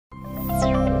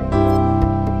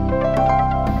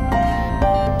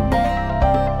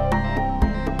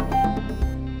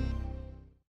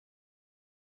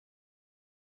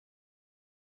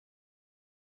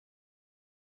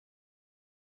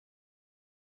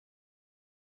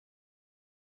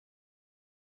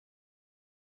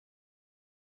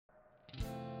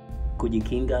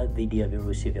Kujikinga dhidi ya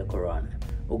virusi vya korona.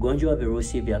 Ugonjwa wa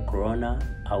virusi vya korona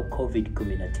au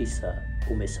COVID-19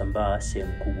 umesambaa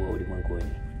sehemu kubwa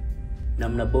ulimwenguni.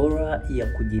 Namna bora ya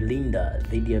kujilinda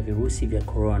dhidi ya virusi vya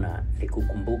korona ni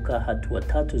kukumbuka hatua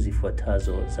 3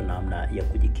 zifuatazo za namna ya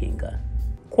kujikinga.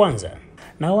 Kwanza,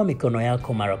 nawa mikono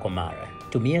yako mara kwa mara.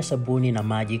 Tumia sabuni na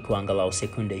maji kwa angalau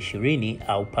sekunde 20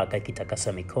 au paka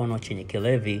kitakasa mikono chenye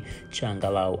kilevi cha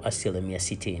angalau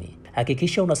 60%.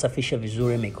 Hakikisha unasafisha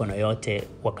vizuri mikono yote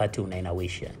wakati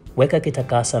unainawisha. Weka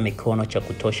kitakasa mikono cha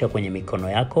kutosha kwenye mikono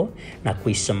yako na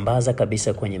kuisambaza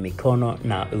kabisa kwenye mikono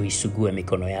na uisugue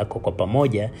mikono yako kwa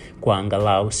pamoja kwa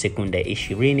angalau sekunde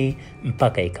 20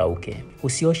 mpaka ikauke.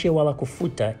 Usioshe wala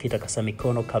kufuta kitakasa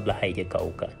mikono kabla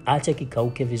haijakauka. Acha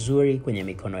kikauke vizuri kwenye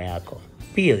mikono yako.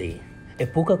 Pili,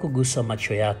 epuka kugusa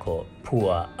macho yako,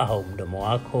 pua au mdomo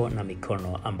wako na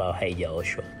mikono ambayo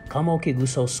haijaoshwa. Kama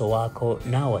ukigusa uso wako,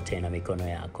 nawa tena mikono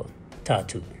yako.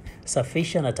 3.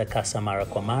 Safisha na takasa mara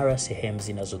kwa mara sehemu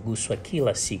zinazoguswa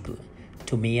kila siku.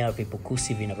 Tumia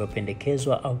vipukusi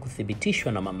vinavyopendekezwa au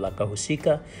kuthibitishwa na mamlaka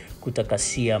husika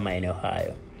kutakasia maeneo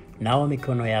hayo. Nawa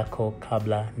mikono yako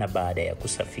kabla na baada ya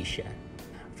kusafisha.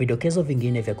 Vidokezo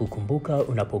vingine vya kukumbuka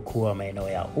unapokuwa maeneo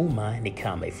ya umma ni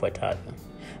kama ifuatavyo.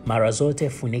 Mara zote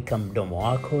funika mdomo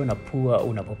wako na pua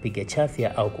unapopiga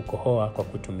chafya au kukohoa kwa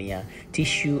kutumia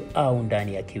tishu au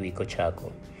ndani ya kiwiko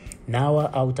chako.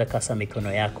 Nawa au takasa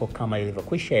mikono yako kama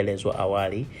ilivyokwisha elezwa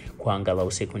awali kwa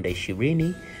angalau sekunde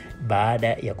 20 baada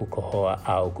ya kukohoa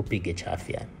au kupiga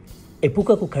chafya.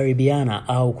 Epuka kukaribiana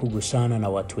au kugusana na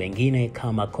watu wengine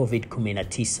kama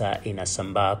COVID-19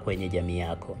 inasambaa kwenye jamii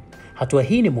yako. Hatua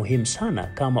hii ni muhimu sana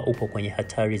kama upo kwenye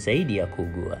hatari zaidi ya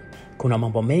kuugua. Kuna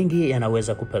mambo mengi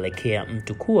yanaweza kupelekea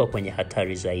mtu kuwa kwenye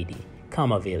hatari zaidi,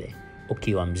 kama vile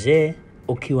ukiwa mzee,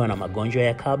 ukiwa na magonjwa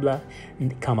ya kabla,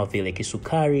 kama vile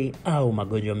kisukari au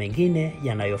magonjwa mengine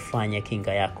yanayofanya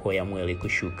kinga yako ya mwili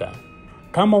kushuka.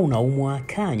 Kama unaumwa,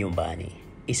 kaa nyumbani,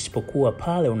 isipokuwa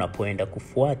pale unapoenda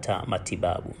kufuata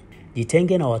matibabu.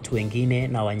 Jitenge na watu wengine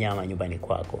na wanyama nyumbani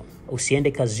kwako.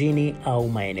 Usiende kazini au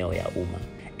maeneo ya umma.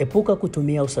 Epuka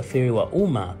kutumia usafiri wa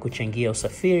umma kuchangia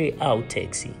usafiri au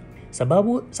teksi.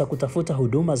 Sababu za kutafuta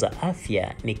huduma za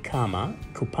afya ni kama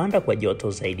kupanda kwa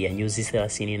joto zaidi ya nyuzi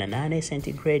 38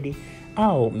 centigrade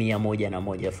au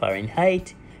 101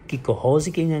 Fahrenheit,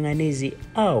 kikohozi king'ang'anizi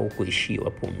au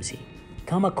kuishiwa pumzi.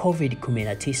 Kama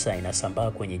COVID-19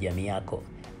 inasambaa kwenye jamii yako,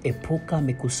 epuka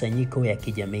mikusanyiko ya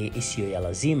kijamii isiyo ya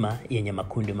lazima yenye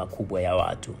makundi makubwa ya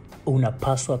watu.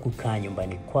 Unapaswa kukaa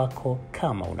nyumbani kwako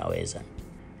kama unaweza.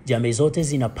 Jamii zote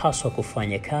zinapaswa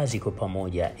kufanya kazi kwa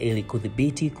pamoja ili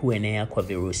kudhibiti kuenea kwa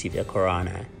virusi vya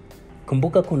korona.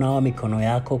 Kumbuka kunawa mikono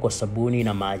yako kwa sabuni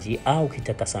na maji au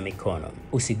kitakasa mikono.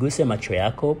 Usiguse macho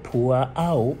yako, pua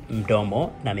au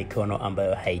mdomo na mikono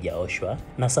ambayo haijaoshwa,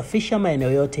 na safisha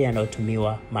maeneo yote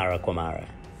yanayotumiwa mara kwa mara.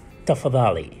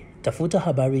 Tafadhali, tafuta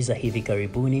habari za hivi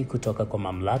karibuni kutoka kwa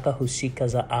mamlaka husika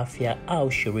za afya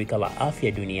au shirika la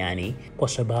afya duniani kwa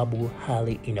sababu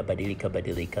hali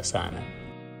inabadilika sana.